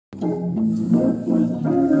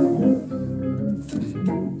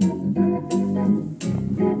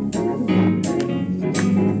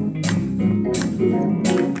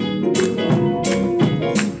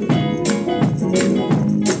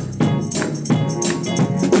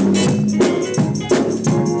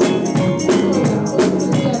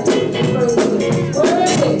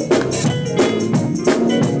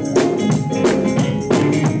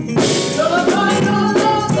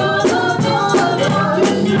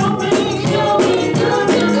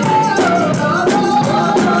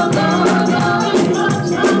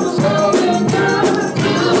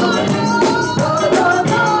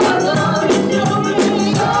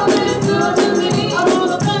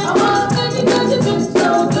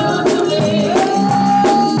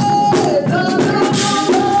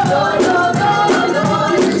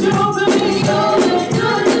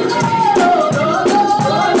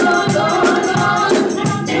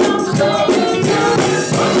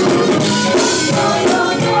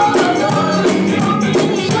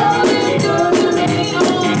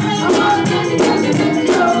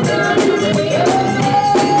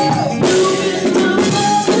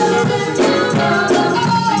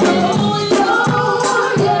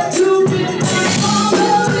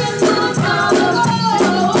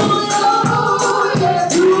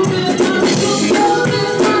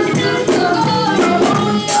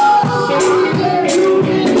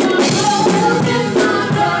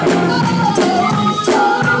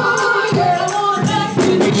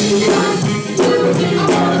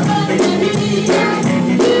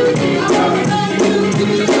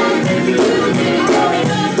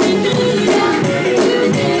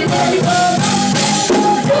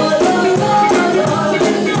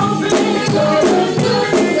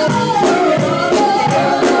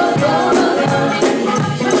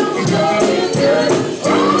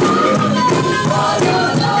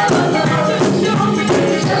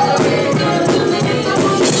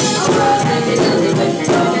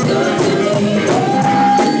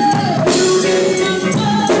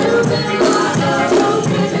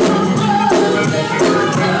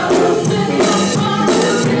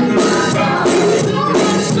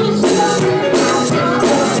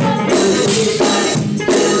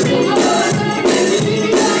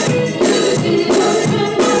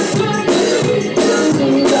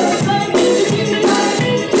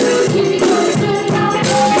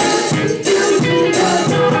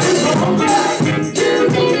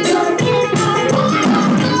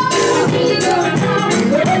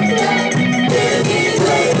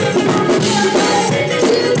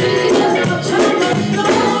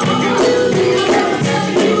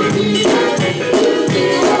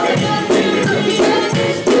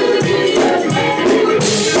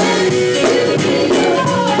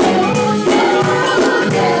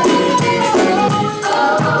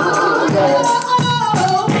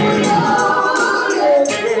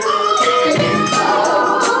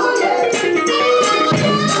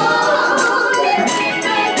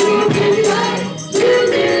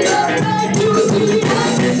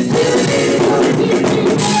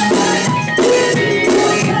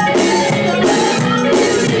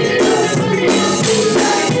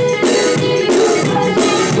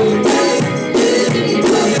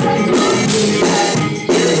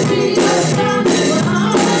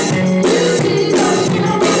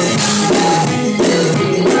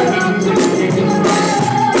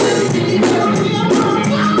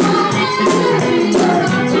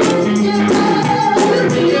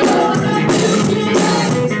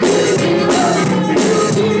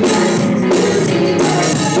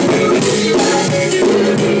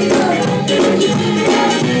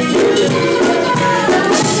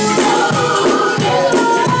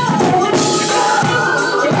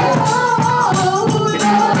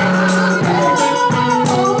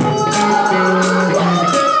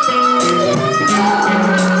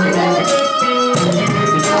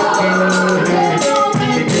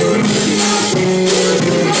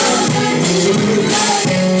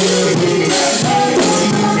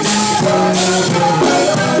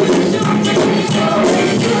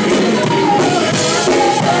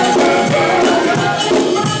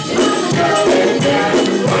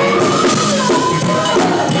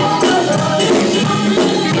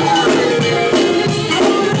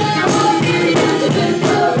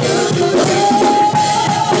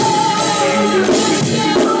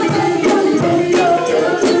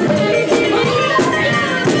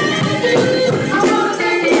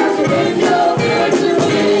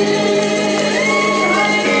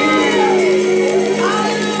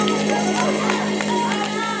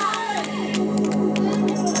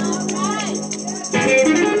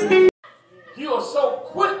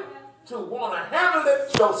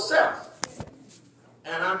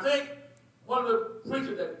think one of the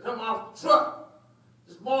preachers that come off the truck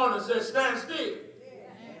this morning said, stand still.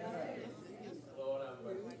 Lord,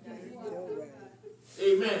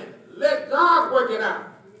 amen. Let God work it out.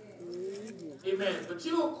 Amen. But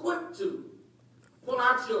you're quick to pull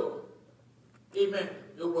out your, amen,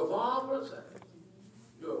 your revolvers and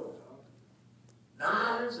your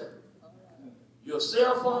knives and your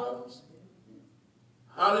cell phones,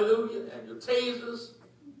 hallelujah, and your tasers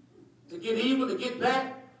to get even, to get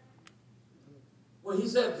back. When he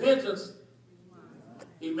said vengeance,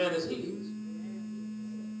 amen, is his.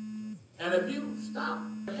 And if you stop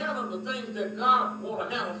handling the things that God want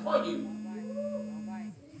to handle for you,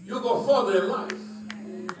 you'll go further in life.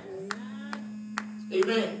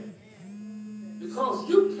 Amen. Because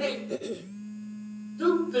you can't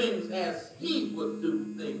do things as he would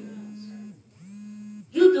do things.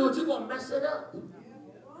 You do it, you're going to mess it up.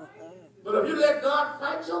 But if you let God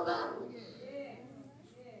fight your battles,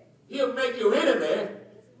 he'll make your enemy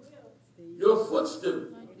your footstool.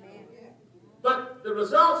 But the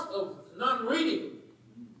results of non-reading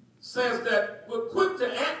says that we're quick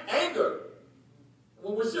to anger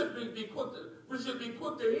when we should be quick to, we should be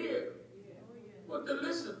quick to hear, quick to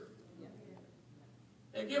listen,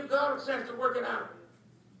 and give God a chance to work it out.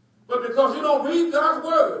 But because you don't read God's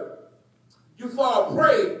word, you fall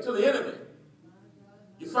prey to the enemy.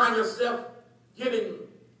 You find yourself getting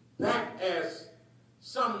back as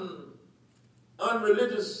some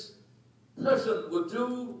unreligious person would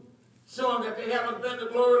do, showing that they haven't been to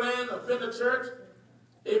Glory Land or been to church,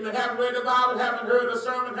 even haven't read the Bible, haven't heard a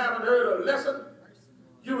sermon, haven't heard a lesson.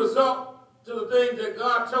 You resort to the things that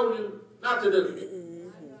God told you not to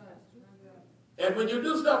do. And when you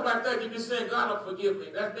do stuff like that, you be saying, God will forgive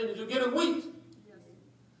me. That means you're getting weak.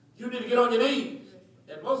 You need to get on your knees.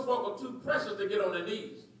 And most folk are too precious to get on their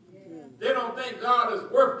knees. They don't think God is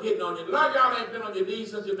worth getting on you. A lot of y'all ain't been on your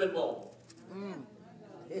knees since you've been born.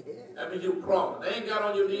 That means you crawling. They ain't got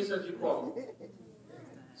on your knees since you crawled.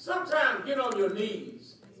 Sometimes get on your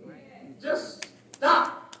knees. Just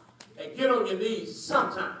stop and get on your knees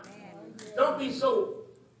sometimes. Don't be so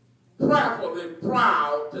prayerfully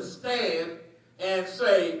proud to stand and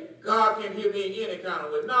say, God can hear me in any kind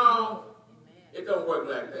of way. No, it don't work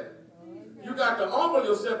like that. You got to humble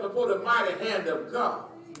yourself before the mighty hand of God.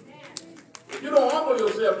 If you don't humble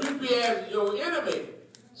yourself, you be as your enemy,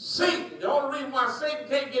 Satan. The only reason why Satan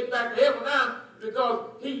can't get back to heaven now is because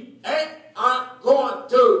he ain't going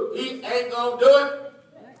to. He ain't going to do it.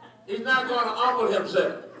 He's not going to humble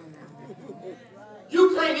himself.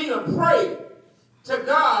 You can't even pray to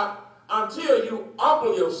God until you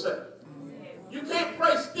humble yourself. You can't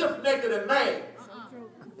pray stiff-necked and mad.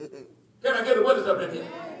 Can I get a witness up in here?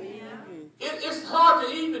 It's hard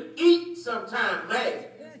to even eat sometimes mad.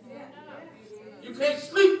 You can't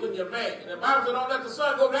sleep when you're mad. And the Bible says don't let the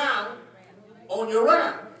sun go down on your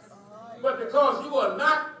wrath. But because you are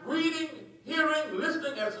not reading, hearing,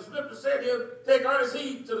 listening, as the scripture said here, take earnest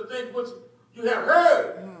heed to the things which you have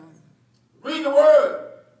heard. Read the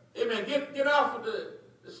word. Amen. Get off of the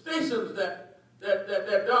stations that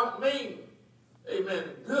don't mean, amen,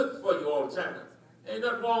 good for you all the time. Ain't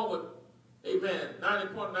nothing wrong with, amen,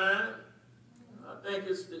 90.9. I think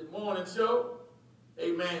it's the morning show.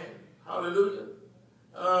 Amen. Hallelujah.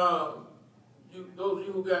 Those of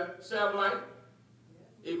you who got satellite,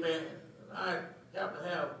 amen. I happen to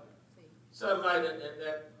have satellite in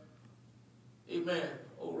that, amen,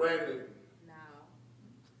 old raggedy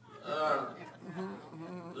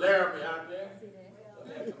Laramie out there.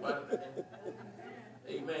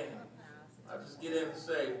 Amen. I just get in and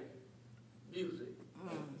say, music.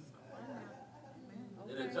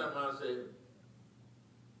 And then turn around and say,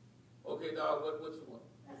 okay, dog, what you want?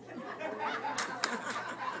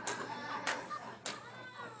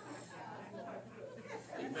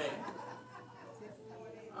 Amen.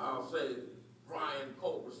 I'll say Brian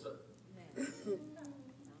Culbertson,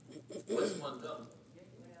 West Montgomery.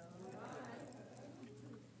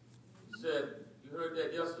 He said, you heard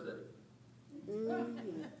that yesterday.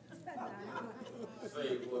 Say,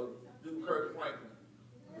 well, do Kirk Franklin.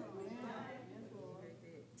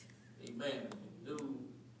 Amen. Do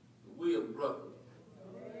the Williams Brothers.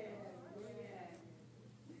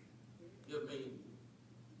 Give me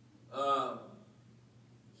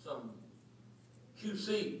some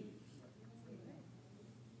QC,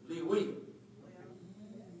 Lee Williams.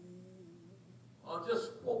 Or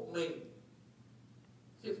just quote me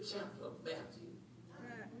 5th chapter of Matthew.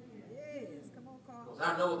 Because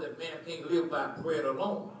I know that man can't live by bread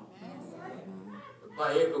alone, but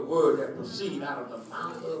by every word that proceeds out of the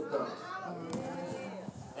mouth of God.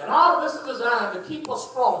 And all of this is designed to keep us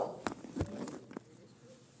strong,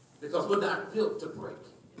 because we're not built to break.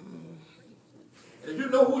 If you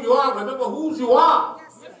know who you are, remember whose you are.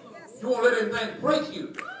 You won't let anything break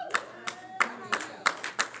you.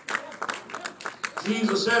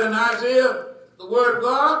 Jesus said in Isaiah, the word of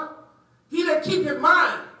God, he that keepeth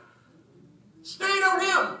mind, stayed on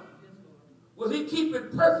him, will he keep in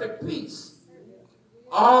perfect peace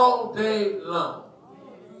all day long.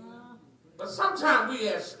 But sometimes we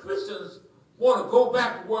as Christians want to go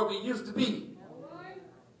back to where we used to be.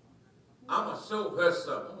 I'm going to show her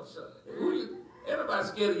something. I'm going to show her. Who you? Everybody's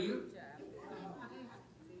scared of you.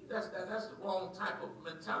 That's the wrong type of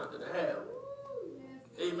mentality to have.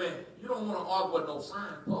 Amen. You don't want to argue with no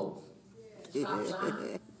signpost. Stop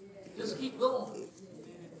sign. Just keep going.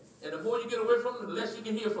 And the more you get away from them, the less you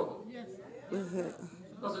can hear from them.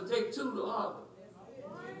 Because it takes two to argue.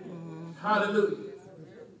 Hallelujah.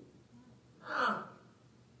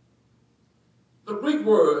 The Greek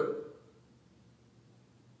word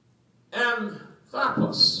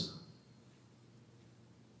anthropos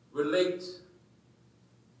relate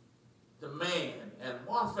to man, and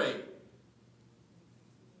morphe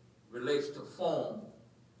relates to form.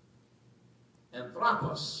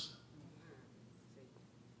 Anthropos,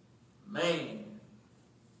 man.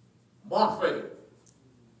 Morphe,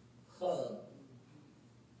 form.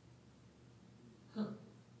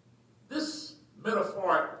 This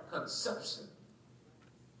metaphoric conception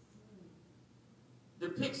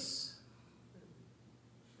depicts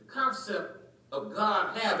the concept of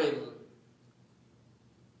God having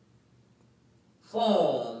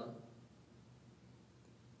form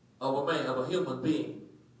of a man, of a human being,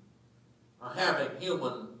 or having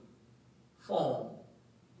human form.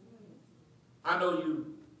 I know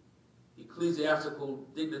you ecclesiastical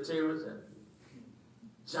dignitaries and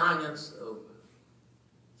giants of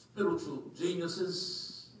spiritual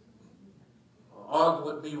geniuses are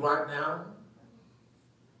arguing with me right now,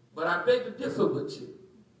 but I beg to differ with you.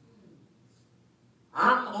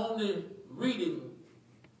 I'm only reading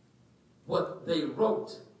what they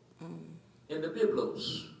wrote in the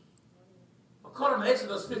Biblos. According to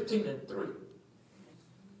Exodus 15:3,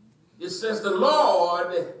 it says, the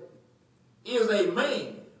Lord is a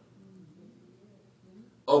man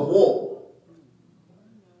of war.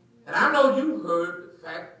 And I know you heard the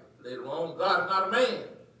fact later on, God is not a man.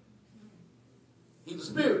 He's a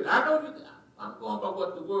spirit. I know you. I'm going by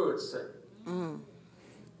what the words say.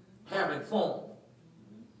 Having form.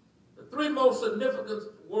 The three most significant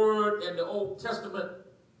words in the Old Testament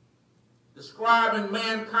describing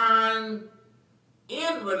mankind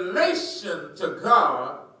in relation to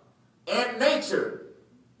God and nature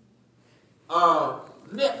are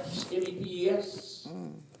neps, N-E-P-S,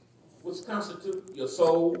 which constitute your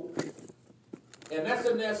soul. And that's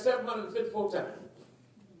in there 754 times.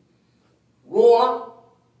 Roar,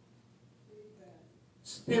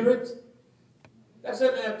 spirit, that's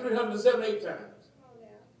in there 378 times.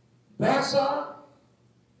 Basar,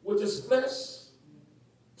 which is flesh,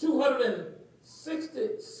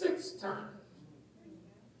 266 times.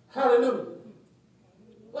 Hallelujah.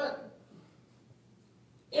 But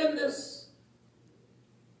in this,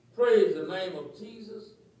 praise the name of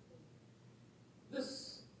Jesus,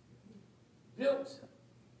 this built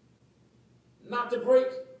not to break,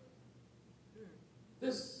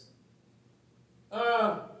 this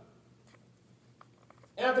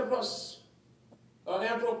anthropos or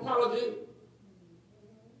anthropology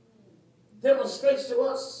demonstrates to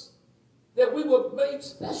us that we were made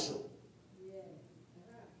special.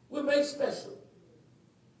 We're made special.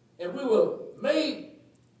 And we were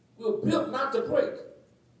built not to break.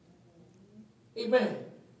 Amen.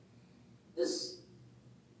 This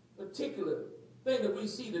particular thing that we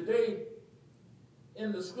see today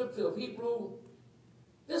in the scripture of Hebrew,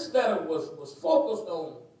 this letter was focused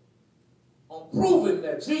on proving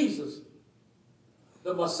that Jesus,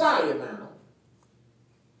 the Messiah now,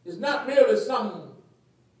 is not merely some,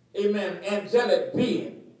 amen, angelic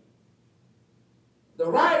being. The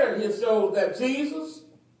writer here shows that Jesus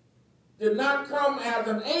did not come as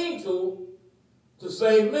an angel to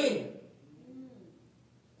save men,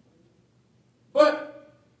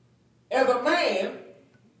 but as a man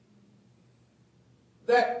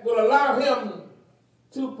that will allow him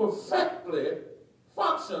to perfectly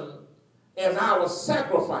function as our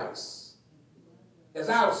sacrifice, as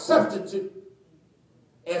our substitute,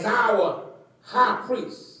 as our high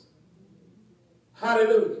priest.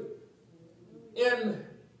 Hallelujah. In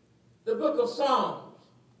the book of Psalms,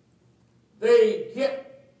 they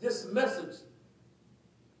get this message,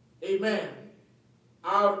 amen,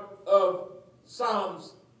 out of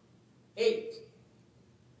Psalms 8.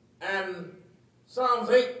 And Psalms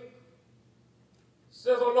 8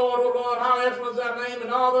 says, O Lord, how excellent is thy name in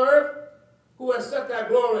all the earth, who has set thy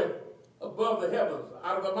glory above the heavens.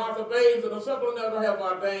 Out of the mouth of babes and the suckling never have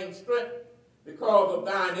ordained strength because of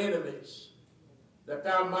thine enemies, that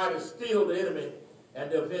thou mightest steal the enemy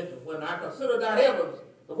and the avenger. When I consider thy heavens,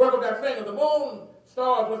 the work of thy finger, the moon,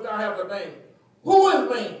 stars which thou hast ordained. Who is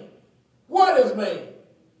man? What is man?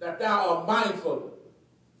 That thou art mindful.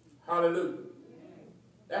 Hallelujah.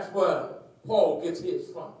 That's where Paul gets his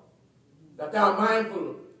from. That thou art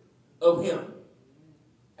mindful of him.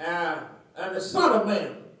 And the Son of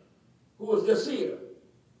Man, who was just here,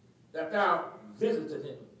 that thou visited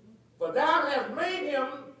him. For thou hast made him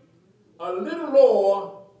a little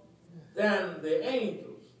lower than the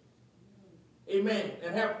angels. Amen.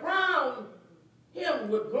 And have crowned him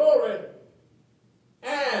with glory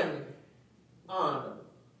and honor.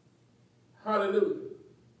 Hallelujah.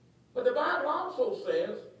 But the Bible also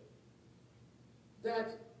says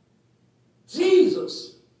that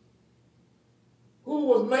Jesus, who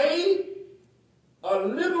was made a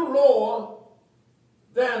little lower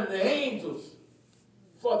than the angels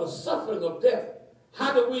for the suffering of death.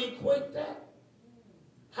 How do we equate that?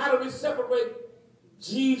 How do we separate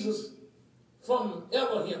Jesus from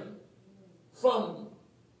Elohim, from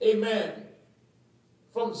Amen,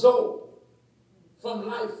 from Zoe, from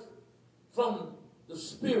life, from the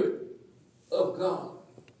Spirit of God?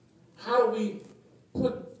 How do we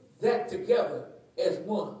put that together as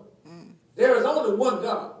one? There is only one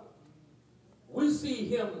God. We see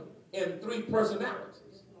him in three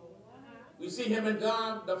personalities. We see him in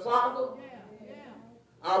God the Father,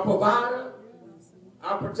 our provider,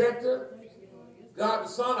 our protector, God the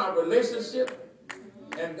Son, our relationship,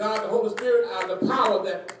 and God the Holy Spirit are the power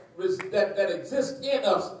that exists in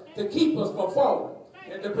us to keep us from falling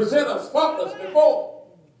and to present us faultless before.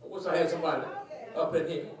 I wish I had somebody up in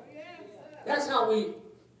here. That's how we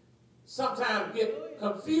sometimes get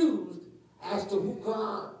confused as to who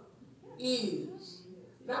God is.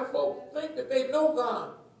 Now, folks think that they know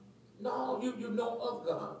God. No, you know of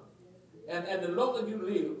God. And the longer you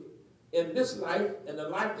live in this life and the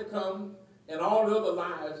life to come and all the other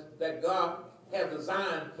lives that God has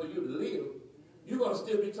designed for you to live, you're going to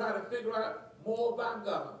still be trying to figure out more about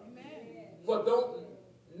God. Amen. For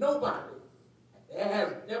nobody, there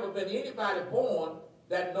has never been anybody born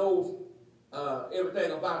that knows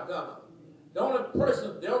everything about God. The only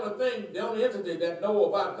person, the only entity that knows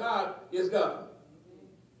about God is God.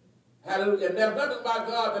 Hallelujah. And there's nothing about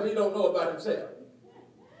God that he don't know about himself.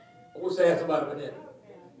 I wish I had somebody with him.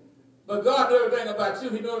 But God knows everything about you.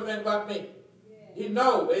 He knows everything about me. He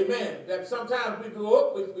knows, amen, that sometimes we go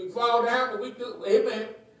up, we fall down, but we do,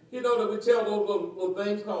 amen. He knows that we tell those little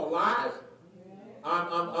things called lies.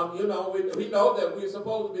 We know that we're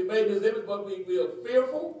supposed to be made in his image, but we are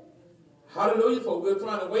fearful. Hallelujah. For we're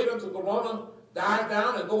trying to wait until Corona dies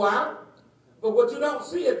down and go out. But what you don't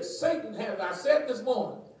see is Satan has, I said this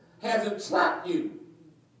morning, has entrapped you.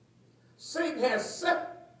 Satan has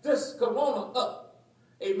set this Corona up.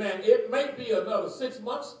 Amen. It may be another 6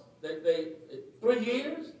 months, 3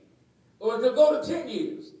 years, or it could go to 10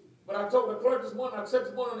 years. But I told the clerk this morning, I said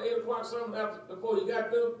this morning at 8 o'clock sermon before you got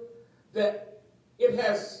through, that it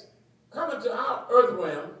has come into our earth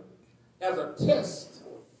realm as a test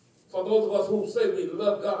for those of us who say we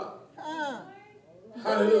love God.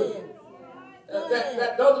 Hallelujah.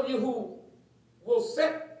 That those of you who will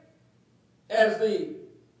set as the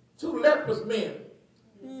two leprous men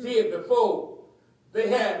did before they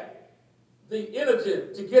had the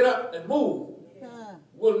energy to get up and move,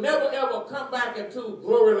 will never ever come back into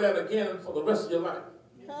glory land again for the rest of your life.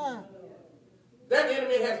 That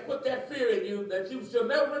enemy has put that fear in you that you shall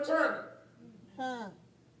never return.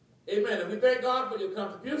 Amen. And we thank God for your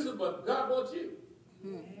contributions, but God wants you.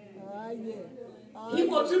 He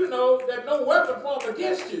wants you to know that no weapon formed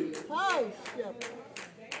against you,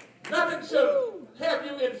 nothing shall have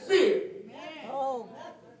you in fear.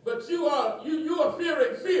 But you are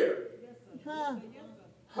fearing fear.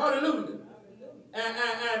 Hallelujah. And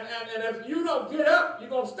if you don't get up, you're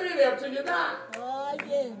going to stay there till you die.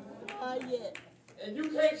 And you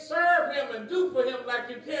can't serve him and do for him like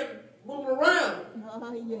you can move around.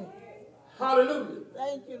 Hallelujah.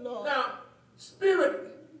 Thank you, Lord. Now,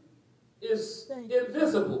 spirit is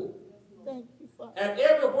invisible. Thank you, Father. And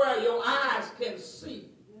everywhere your eyes can see,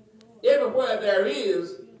 everywhere there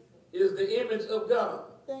is the image of God.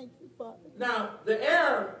 Thank you, Father. Now, the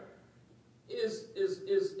air is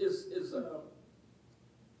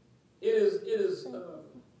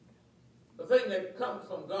the thing that comes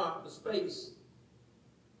from God, the space,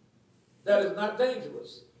 that is not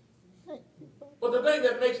dangerous. Thank you, Father. But the thing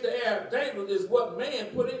that makes the air dangerous is what man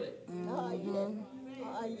put in it.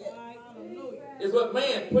 Is what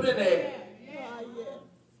man put in the air.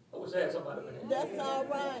 I wish I had somebody with that. That's all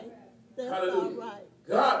right. That's Hallelujah. all right.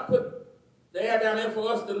 God put the air down there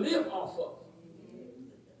for us to live off of.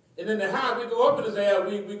 And then the higher we go up in this air,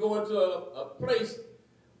 we go into a place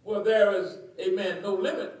where there is, amen, no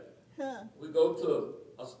limit. Huh. We go to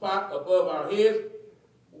a spot above our heads,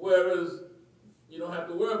 whereas you don't have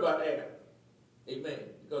to worry about air. Amen.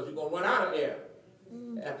 Because you're going to run out of air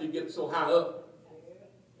after you get so high up.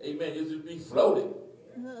 Amen. You'll just be floating.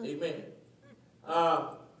 Amen. And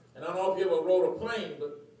I don't know if you ever rode a plane,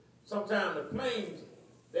 but sometimes the planes,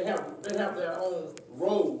 they have their own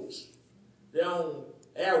roads, their own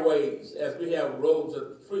airways, as we have roads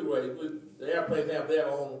and freeways. The airplanes have their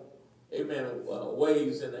own, amen,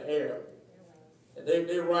 ways in the air. And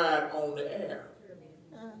they ride on the air.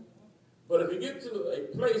 But if you get to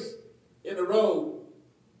a place in the road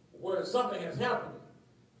where something has happened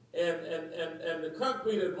and the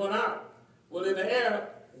concrete has run out, well, in the air,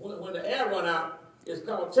 when the air run out, it's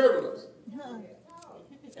called turbulence.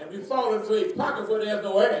 And we fall into a pocket where there's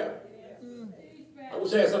no air. I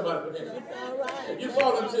wish I had somebody for that. If you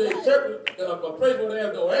fall into a place where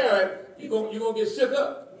there's no air, you're going to get shook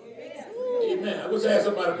up. Amen. I wish I had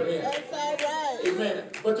somebody for that. That's all right. Amen.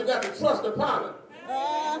 But you got to trust the pilot.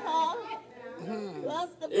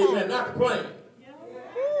 Trust the Amen. Not the plane.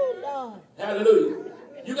 Oh, Lord. Hallelujah.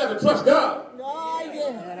 You got to trust God. Oh,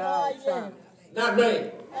 yes. Oh, yes. Not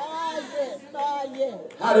man. Oh, yes. Oh, yes.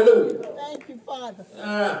 Hallelujah. Thank you, Father.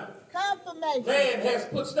 Confirmation. Man has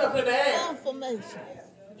put stuff in the air. Confirmation.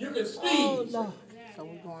 You can Oh, sneeze. Lord. So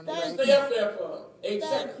we're going Thank to you. Stay up there for 8 Thank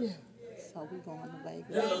seconds. you. So we're going to Vegas.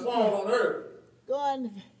 Then Thank it fall on earth. Go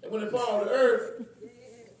on. And when it falls to earth,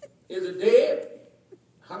 is it dead?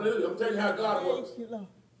 Hallelujah. I'm telling you how God Thank works. you, Lord.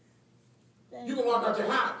 Thank You can walk out your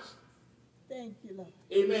house. Thank you, Lord.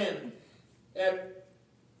 Amen. At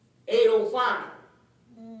 8:05.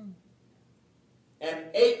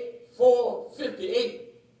 At 8:58,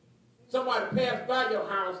 somebody passed by your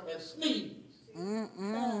house and sneezed.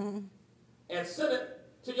 And sent it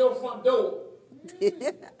to your front door.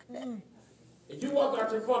 And you walk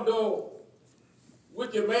out your front door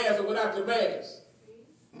with your mask or without your mask.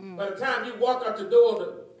 By the time you walk out the door,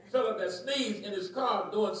 the fellow that sneezed in his car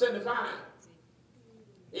doing 75,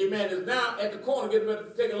 amen, is now at the corner getting ready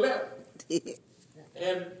to take a left.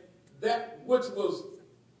 And that which was,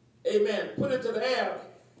 amen, put into the air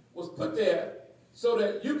was put there so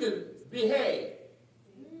that you can be had.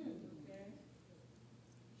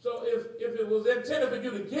 So if it was intended for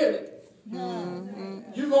you to get it,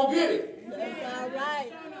 you're going to get it. That's all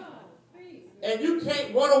right. And you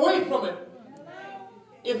can't run away from it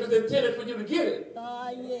if it's intended for you to get it. Oh,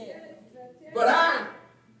 yeah. But I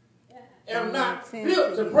am not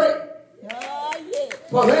built to break Oh, yeah.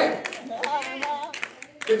 for that. Uh-huh.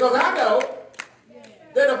 Because I know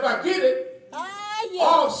that if I get it, Oh, yeah.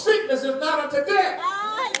 all sickness is not unto death.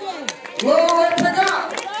 Oh, yeah. Glory to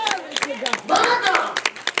God. Glory to God. My God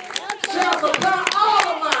shall supply all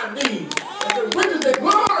of my needs. And the riches and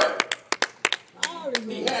glory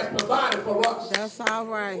He has provided for us. That's all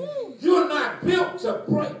right. You're not built to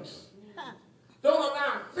break. Don't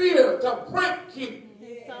allow fear to break you.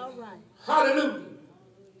 It's all right. Hallelujah.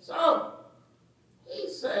 So, he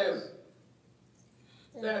says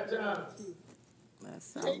that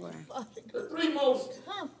That's all Thank you, right. Father. the three most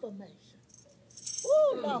Confirmation.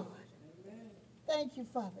 Oh, Lord. Thank you,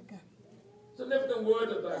 Father God. significant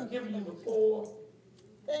words that I've given you before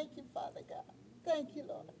Thank you, Father God. Thank you,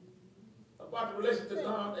 Lord. about the relation to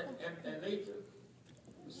God and nature,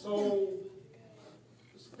 the soul,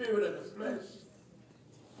 the spirit, and the flesh,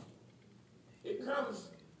 it comes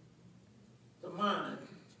to mind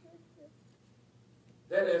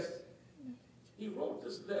that as he wrote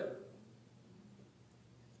this letter,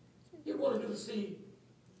 he wanted you to see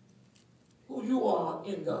who you are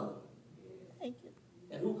in God Thank you.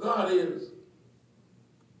 and who God is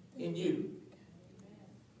in you.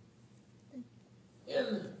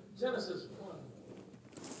 In Genesis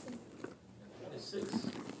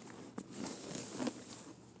 1:26,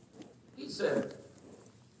 he said,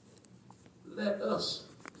 let us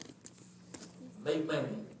make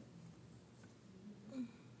man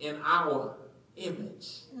in our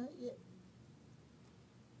image. Yeah.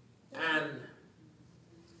 And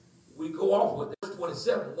we go off with this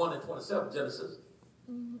 27, 1 and 27, Genesis.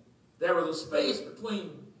 There was a space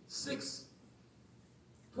between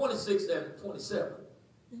 26 and 27.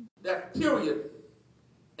 That period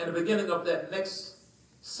and the beginning of that next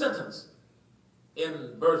sentence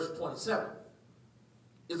in verse 27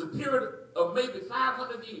 is a period of maybe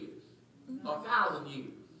 500 years, or 1,000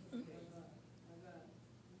 years.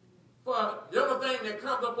 For the only thing that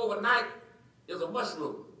comes up overnight is a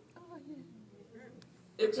mushroom.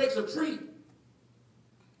 It takes a tree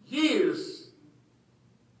years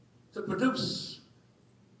produce.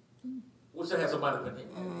 Wish I had somebody up in here.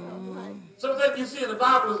 Right. Something you see in the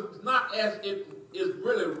Bible is not as it is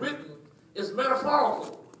really written. It's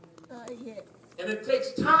metaphorical. Yes. And it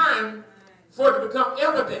takes time for it to become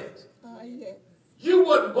evident. Yes. You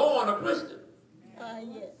wasn't born a Christian.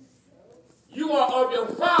 Yes. You are of your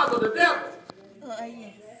father, the devil.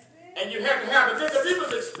 Yes. And you have to have the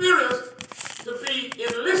Nicodemus experience to be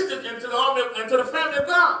enlisted into the army, into the family of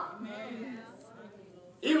God.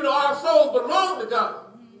 Even though our souls belong to God.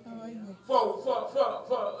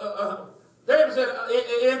 David said,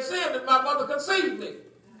 in sin that my mother conceived me.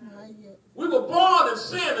 We were born in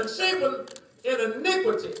sin and shapen in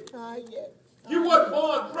iniquity. You weren't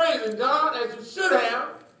born praising God as you should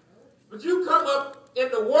have, but you come up in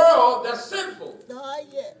the world that's sinful.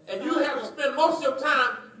 And you have to spend most of your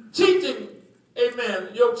time teaching, amen,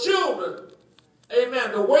 your children,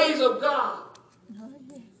 amen, the ways of God.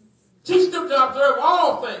 Teach them to observe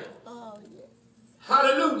all things.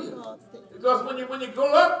 Hallelujah. Because when you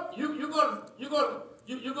grow up, you're gonna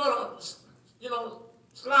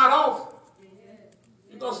slide off.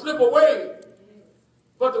 You're gonna slip away.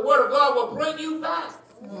 But the word of God will bring you back.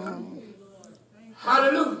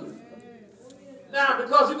 Hallelujah. Now,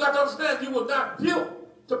 because you got to understand, you were not built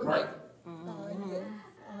to pray.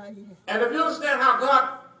 And if you understand how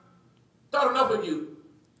God thought enough of you,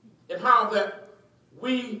 and how that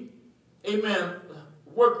we, amen,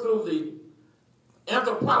 work through the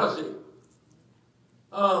anthropology,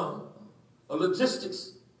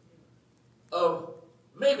 logistics of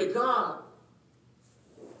maybe God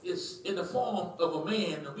is in the form of a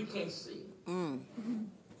man that we can't see.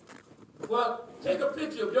 Well, take a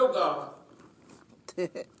picture of your God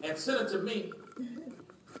and send it to me,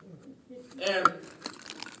 and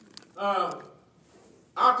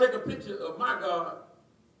I'll take a picture of my God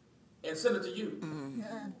and send it to you.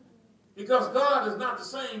 Because God is not the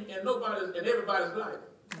same in everybody's life.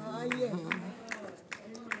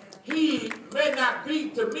 He may not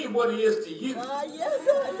be to me what he is to you.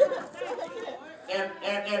 And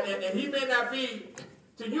he may not be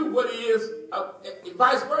to you what he is,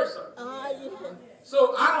 vice versa.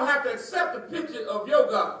 So I don't have to accept a picture of your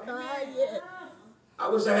God. I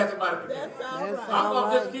wish I had somebody to do. I'm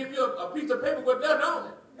going to just give you a piece of paper with that on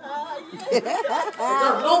it.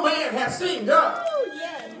 Because no man has seen God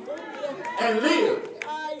and lived.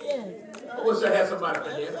 I wish I had somebody to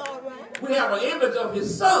do. We have an image of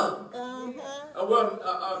his son.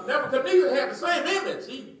 Nebuchadnezzar had the same image.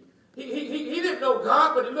 He didn't know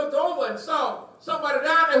God, but he looked over and saw somebody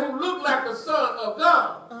down there who looked like the son of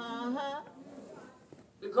God.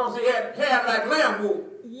 Because he had hair like lamb wool.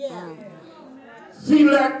 Feet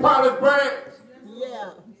like polished brass.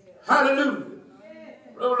 Hallelujah.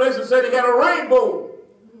 Revelation said he had a rainbow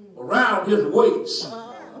around his waist.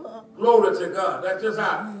 Glory to God. That's just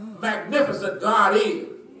how magnificent God is.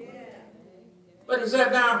 But he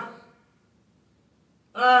said, now,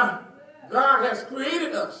 God has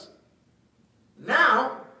created us.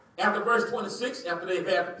 Now, after verse 26, after they've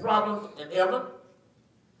had problems in heaven,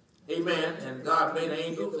 amen, and God made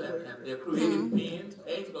angels and they're creating beings,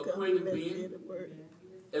 angels are creating beings,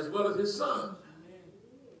 as well as his son.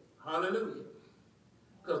 Hallelujah.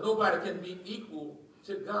 Because nobody can be equal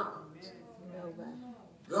to God.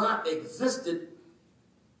 God existed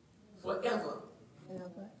forever.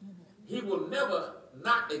 He will never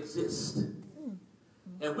not exist.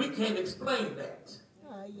 And we can't explain that.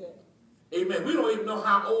 Amen. We don't even know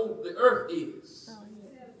how old the earth is.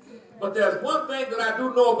 But there's one thing that I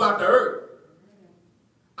do know about the earth.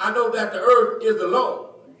 I know that the earth is the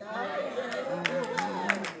Lord.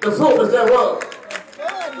 The fullness thereof.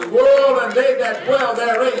 The world and they that dwell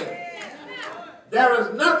therein. There is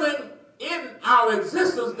nothing in our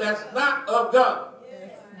existence that's not of God.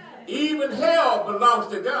 Even hell belongs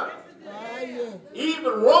to God.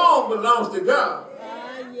 Even wrong belongs to God.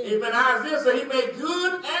 Amen. Isaiah said he made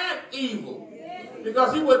good and evil.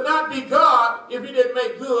 Because he would not be God if he didn't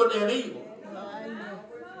make good and evil.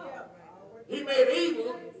 He made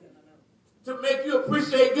evil to make you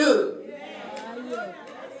appreciate good.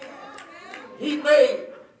 He made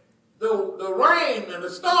the rain and the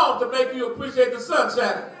storm to make you appreciate the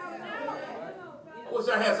sunshine. I wish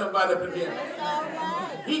I had somebody up in here.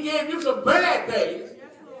 He gave you some bad days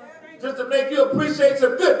just to make you appreciate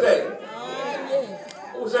some good days.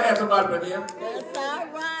 I wish I had somebody up in here.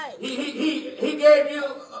 He gave you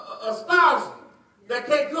a spouse that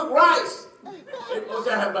can't cook rice.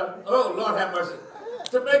 Oh, Lord have mercy.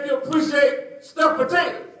 To make you appreciate stuffed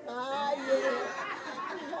potatoes.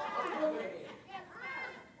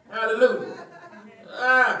 Hallelujah.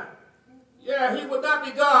 Yeah, he would not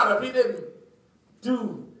be God if he didn't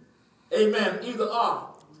do, amen, either or.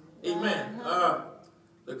 Amen.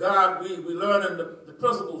 The God we learn in the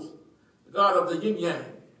principles, the God of the yin yang.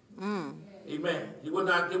 Amen. He will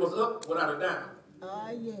not give us up without a down.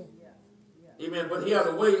 Yeah. Amen. But he has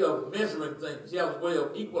a way of measuring things. He has a way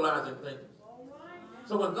of equalizing things.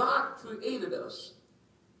 So when God created us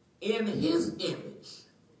in his image,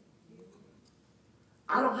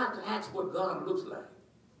 I don't have to ask what God looks like.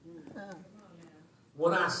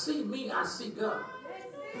 When I see me, I see God.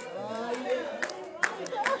 Yeah.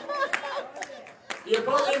 If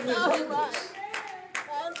I'm in his image,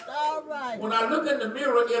 That's all right. when I look in the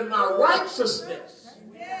mirror in my righteousness,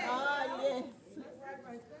 Yes.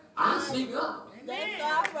 I see God. That's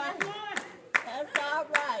all right. That's all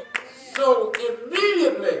right. So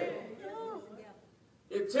immediately,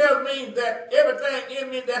 it tells me that everything in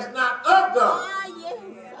me that's not of God, Yes.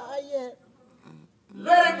 Yes.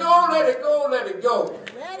 let it go, let it go, let it go.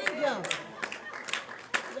 Let it go.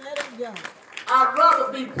 Let it go. I'd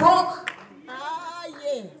rather be broke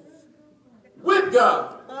Yes. with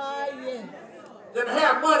God Yes. than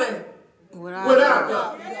have money Without without God.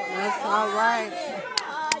 God. That's all right. Yes.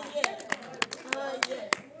 Yes.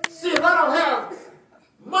 See, if I don't have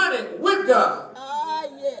money with God,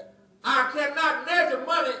 Yes. I cannot measure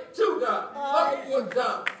money to God, up yeah. with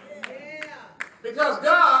God. Because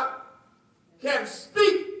God can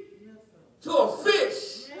speak to a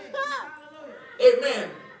fish, amen,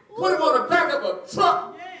 put him on the back of a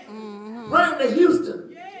truck, bring him to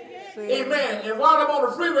Houston, amen, and while I'm on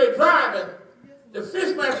the freeway driving, the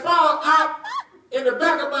fish may fall out in the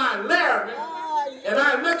back of my Laramie, and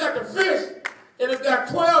I look at the fish, and it's got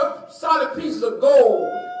 12 solid pieces of gold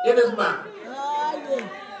in his mouth. Yeah.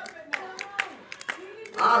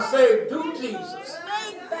 I say, do Jesus.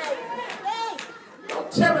 Speak, baby. Speak.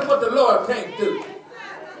 Don't tell me what the Lord can't do.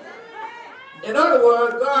 In other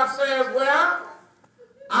words, God says, well,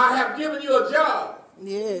 I have given you a job.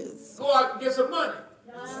 Yes. Go out and get some money.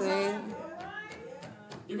 See?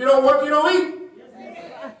 If you don't work, you don't eat.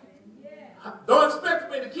 Don't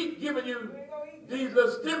expect me to keep giving you these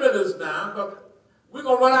little stimulus now, but we're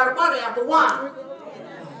going to run out of money after a while.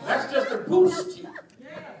 That's just to boost you,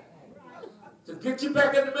 to get you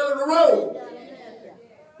back in the middle of the road.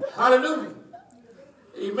 Hallelujah.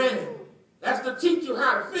 Amen. That's to teach you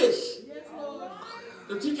how to fish,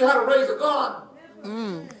 to teach you how to raise a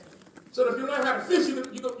garden. So that if you learn how to fish, you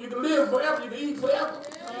can live forever, you can eat forever.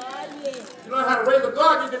 If you learn how to raise a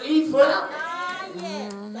garden, you can eat forever.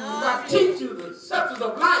 God teach you the substance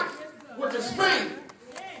of life, which is faith.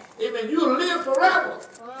 Amen. You'll live forever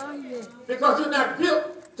because you're not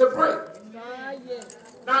built to break.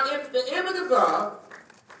 Now, in the image of God,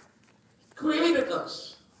 created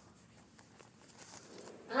us.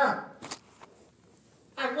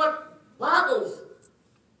 And what boggles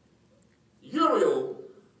Uriel,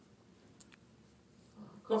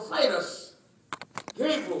 Cocytus,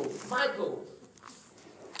 Gabriel, Michael,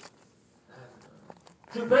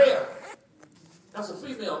 Jubea, that's a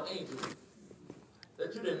female angel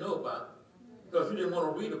that you didn't know about because you didn't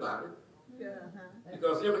want to read about it.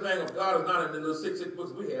 Because everything of God is not in the little 6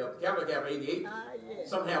 books we have. Catholic have 88.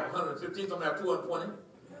 Some have 115, some have 220.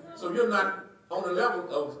 So you're not on the level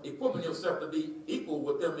of equipping yourself to be equal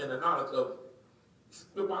with them in the knowledge of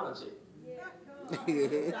spirituality.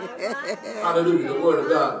 Hallelujah, the word of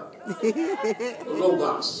God. The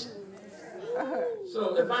Logos.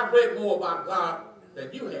 So if I read more about God than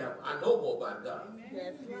you have, I know more about God.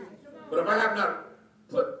 But if I have not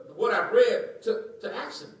put what I've read to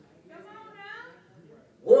action,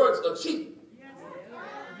 words are cheap.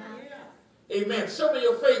 Amen. Show me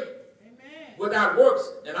your faith without works,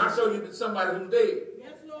 and I'll show you somebody who's dead.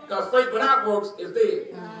 Because faith without works is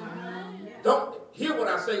dead. Don't hear what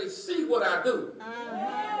I say, see what I do.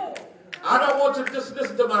 I don't want you to just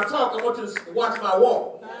listen to my talk. I want you to watch my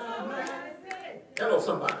walk. Hello,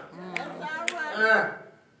 somebody.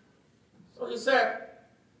 So he said,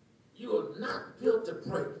 you are not built to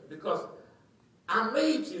break because I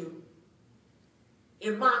made you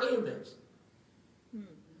in my image.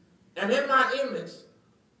 And in my image,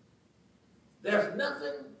 there's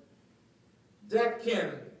nothing that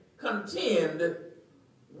can contend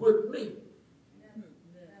with me.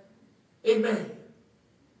 Amen.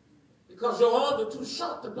 Because your arms are too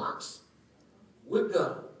short to box with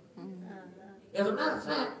God. As a matter of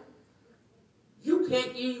fact, you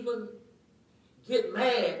can't even get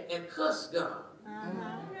mad and cuss God.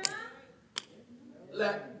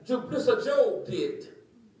 Like Job did.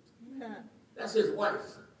 That's his wife.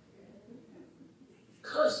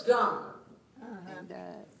 Curse God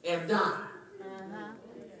and die.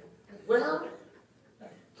 Well,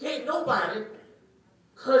 can't nobody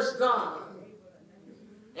curse God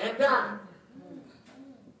and die.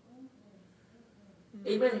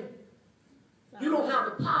 Amen. You don't have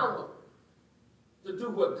the power to do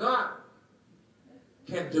what God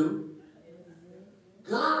can do.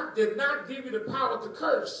 God did not give you the power to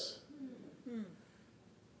curse.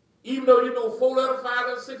 Even though you know 4-letter,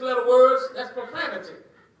 5-letter, 6-letter words, that's profanity.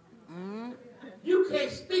 You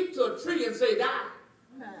can't speak to a tree and say die.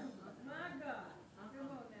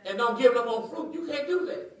 And don't give them more fruit. You can't do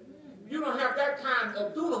that. You don't have that kind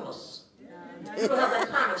of dunamis. You don't have that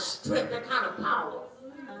kind of strength, that kind of power.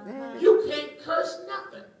 You can't curse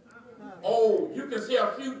nothing. Oh, you can say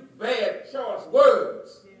a few bad, choice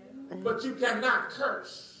words, but you cannot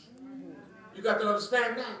curse. You got to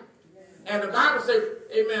understand that. And the Bible says,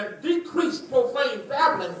 amen, decrease profane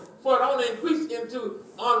babbling, for it only increase into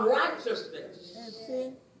unrighteousness. That's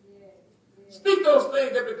it. Speak those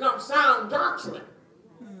things that become sound doctrine.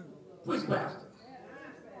 Please, Pastor.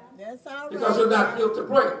 That's all right. Because you're not built to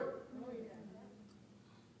break.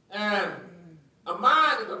 And a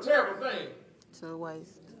mind is a terrible thing. To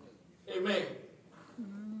waste. Amen.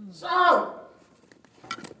 So,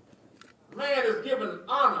 man is given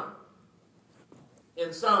honor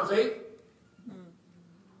in Psalms 8.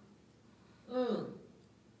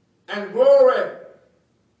 And glory,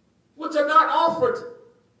 which are not offered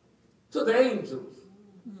to the angels.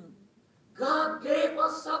 God gave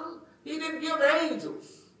us something he didn't give the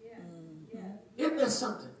angels. Isn't that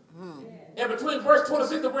something? And between verse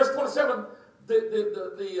 26 and verse 27,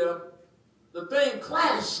 the thing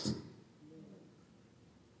clashed.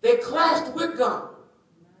 They clashed with God.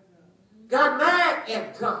 Got mad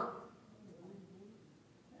at God.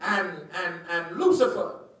 And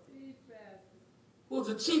Lucifer, who's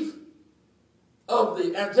the chief of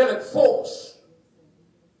the angelic force,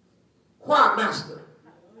 choir master,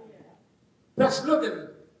 best looking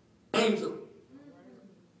angel,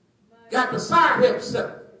 got beside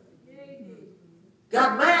himself,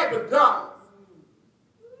 got mad with God,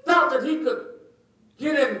 thought that he could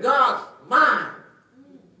get in God's mind.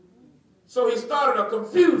 So he started a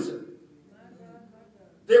confusion.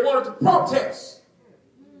 They wanted to protest.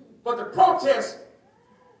 But the protest,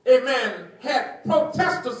 amen, had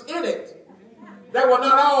protesters in it that were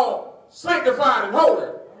not all sanctified and holy.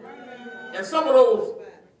 And some of those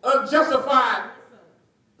unjustified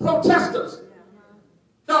protesters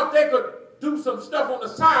thought they could do some stuff on the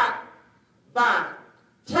side by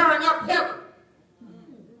tearing up heaven,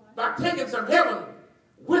 by taking some heaven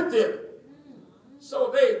with them.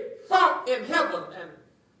 So they fought in heaven and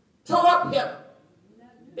tore up heaven.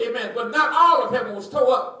 Amen. But not all of heaven was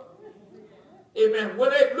tore up. Amen. When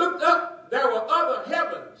they looked up, there were other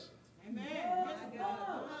heavens. Amen.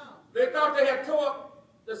 They thought they had tore up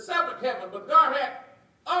the seventh heaven, but God had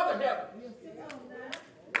other heavens.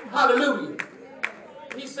 Hallelujah.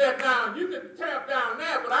 He said, now, you can tear up down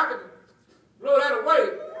there, but I can blow that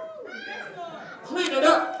away. Clean it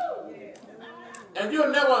up. And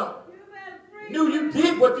you'll never knew you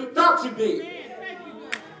did what you thought you did.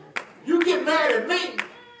 You get mad at me,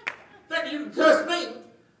 thinking you can curse me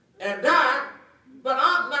and die, but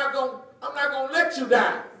I'm not gonna let you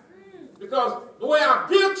die. Because the way I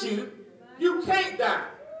built you, you can't die.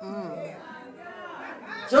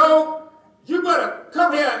 Job, you better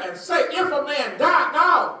come here and say, if a man died,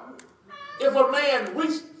 now, if a man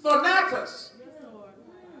reached thanatos,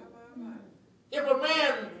 if a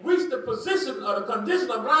man reached the position or the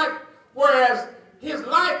condition of life, whereas his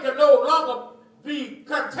life can no longer be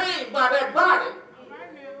contained by that body,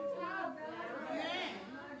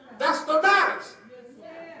 that's thanatos.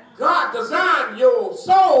 God designed your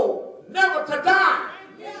soul never to die.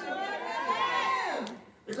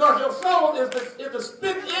 Because your soul is the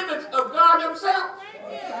spit image of God himself.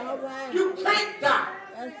 Right. You can't die.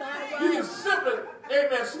 That's all right. You can simply,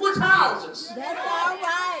 amen, switch houses. That's all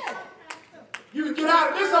right. You can get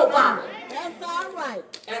out of this old body That's all right.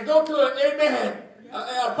 and go to an, amen,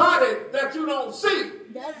 a body that you don't see.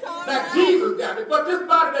 That's all Like right. Jesus got it. But this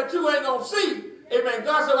body that you ain't going to see, amen,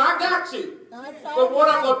 God said, I got you. That's all But what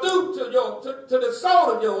I'm right. going to do to the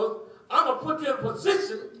soul of yours, I'm going to put you in a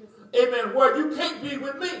position, amen, where you can't be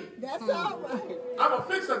with me. That's all right. I'm going to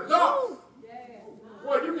fix a gulf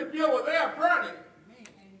where you can be over there burning,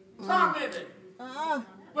 tormenting,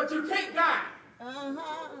 but you can't die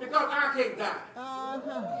because I can't die.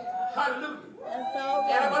 Hallelujah. That's all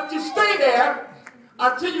And I right. want you to stay there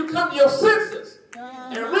until you come to your senses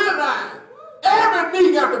and realize every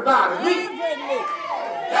knee got to bow to me.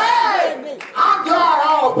 Hey, I'm God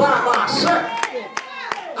all by myself.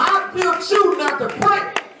 I built you not to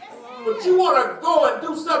pray, but you want to go and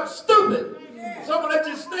do something stupid. So I'm going to let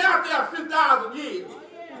you stay out there a few thousand years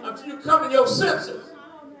until you come to your senses.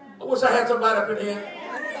 I wish I had somebody up in here.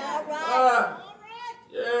 That's all right.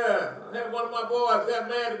 Yeah, I had one of my boys got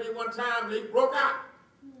mad at me one time and he broke out.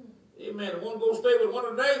 Amen. One go stay with one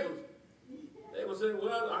of the neighbors. They would say,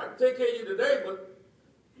 well, I can take care of you today, but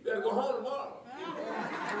you got to go home tomorrow.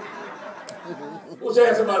 Who's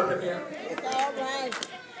that somebody in here? It's all right.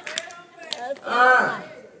 That's all right.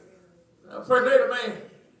 First lady, man,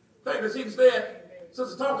 think that she stayed at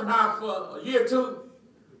Sister Talking House for a year or two.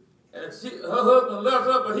 And her husband left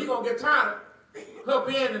her, but he going to get tired of her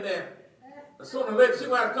being in there. And sooner or later, she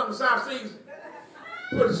going to come to South Seas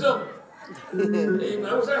pretty soon. Amen. I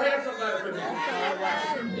wish I had somebody for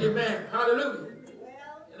that. Amen. Hallelujah.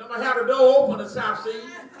 And I'm going to have the door open in South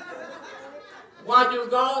Seas. While you was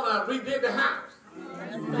gone, I redid the house.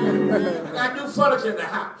 I got new furniture in the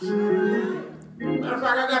house. Matter of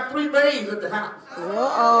fact, I got 3 maids at the house.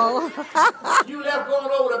 Uh-oh. You left going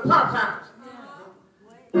over to Pop's house.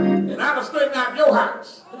 And I done straightened out your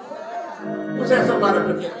house. What's that somebody up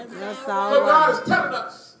in here? That's all So God right. is telling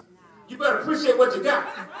us, you better appreciate what you got.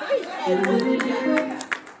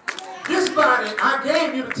 This body, I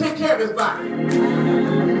gave you to take care of this body.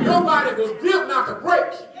 Your body was built not to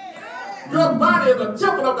break. Your body is a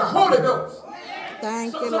temple of the Holy Ghost.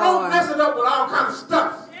 Thank So you, don't Lord. mess it up with all kinds of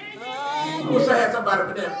stuff. I wish I had somebody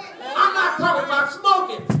for them. I'm not talking about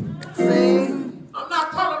smoking. See? I'm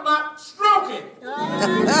not talking about stroking.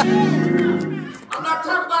 I'm not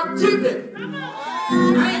talking about tipping.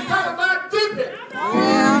 I ain't talking about dipping.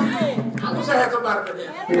 Yeah. I wish I had somebody for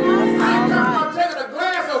them. I ain't talking about taking a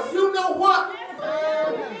glass of you know what,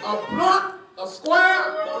 a blunt, a square,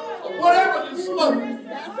 or whatever you smoke.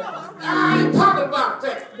 I ain't talking about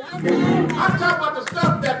that. I'm talking about the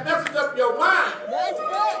stuff that messes up your mind. That's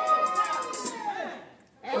right.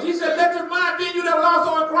 But he said, let your mind be in you that was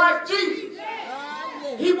also in Christ Jesus.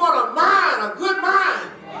 He want a mind, a good mind.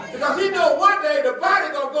 Because he know one day the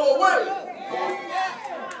body gonna go away.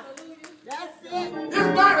 That's it. This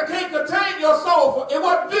body can't contain your soul. For it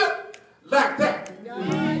wasn't built like that.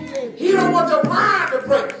 He don't want your mind to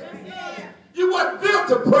break. You wasn't built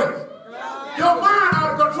to break. Your mind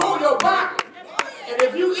ought to control your body. And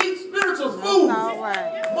if you eat spiritual food All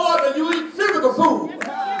right. more than you eat physical food,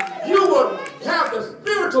 you will have the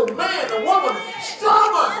spiritual man, the woman,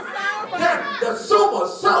 stronger than the soul,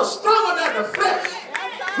 so stronger than the flesh.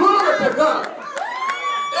 Glory to God.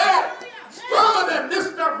 Yeah, stronger than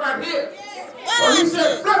this stuff right here. Well, he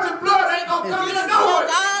said, flesh and blood ain't gonna come in and know it.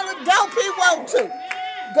 All the dope he want to.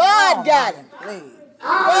 God got him. Please.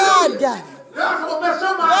 God got him. God's gonna mess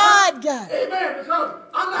your mind. God got him. Amen. Because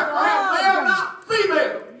I'm not gonna have male, not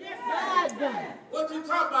female. God got him. What you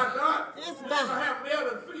talking about, God? This I'm body. gonna have male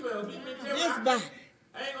and female. This body.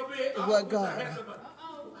 I ain't gonna be. What God?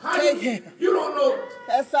 How Take you, him. you don't know.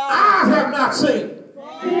 That's all. Eyes have not seen.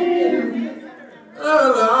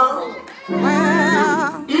 Hello.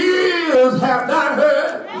 Well, Ears have not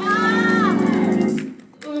heard.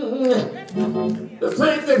 The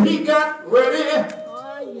things that he got ready,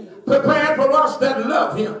 prepared for us that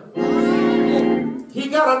love him. He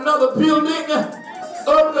got another building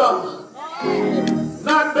of God,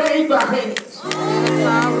 not made by hands.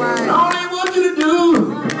 that's all right. All he wants you to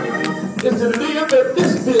do is to live in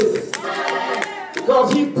this building.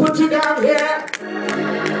 Because he put you down here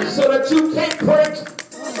so that you can't break,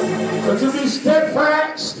 but you be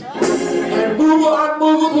steadfast and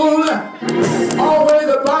unmovable, always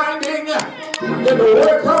abiding in the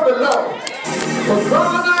work of the Lord. For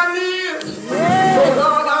God I live, for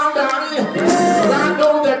God I'm dying, but I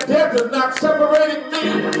know that death is not separating me.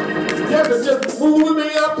 Death is just moving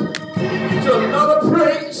me up to another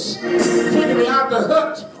place, taking me out the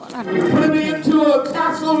hut, putting me into a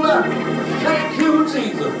castle. Thank you,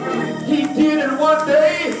 Jesus. He did it one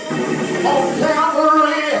day on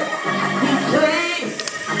Calvary. He came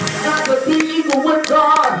not to be equal with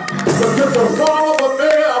God, but just the form of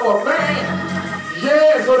a man.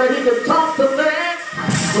 Yeah, so that he could talk to man,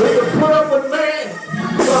 so he could put up with man.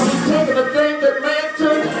 Because he's taking the things that man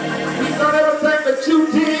took. He's done everything that you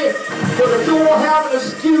did, so that you won't have an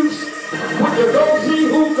excuse when you go see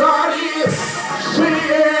who God is. See,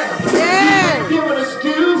 yeah. Give an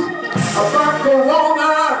excuse about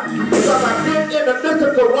Corona, because I've been in the midst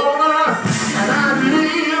of Corona, and I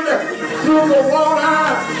lived through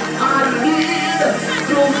Corona. I lived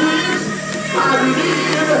through this. I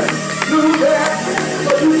lived through that.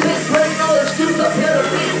 So you can't bring no excuse up here to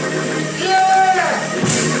me. Yeah!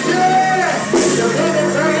 Yeah! If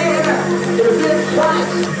anything is in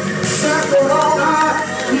Christ, not Corona,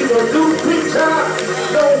 he's a new creature.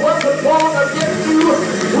 No weapon formed against you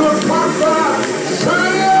will prosper.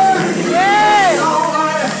 Say it! Yeah. All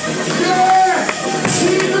right. Yeah!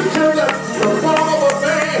 Jesus took the form of a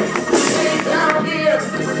man. He came down here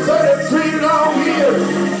 33 long years.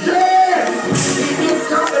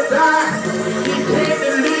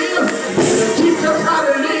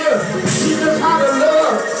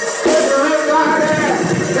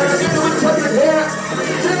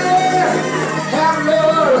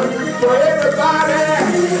 for everybody.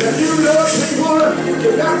 If you love people,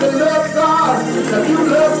 you got to love God. If you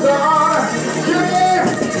love God, yeah,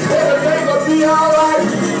 everything will be all right.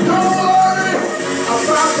 Don't worry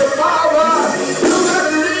about tomorrow. You got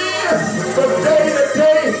to live from day to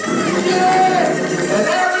day. Yeah, and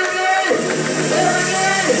every day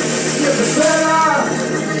gets better.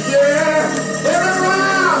 Yeah, every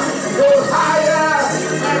round goes higher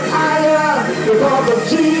and higher because of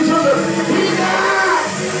Jesus. He died.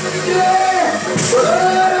 Yeah, but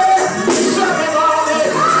early, something on it.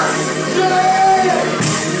 Yeah.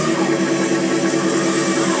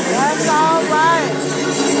 That's all right.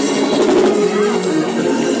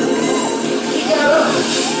 He got up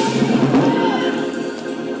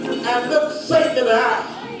and looked Satan in the eye.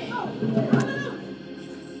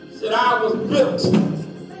 Said, I was built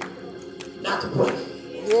not to pray,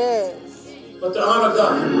 Yes. but to honor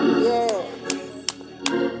God. Yes.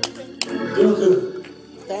 Do good.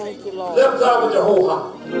 Thank you, Lord. Love God with your whole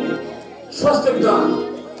heart. Trust in God,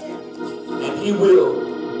 and He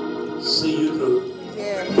will see you through.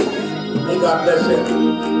 Yes. May God bless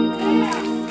you.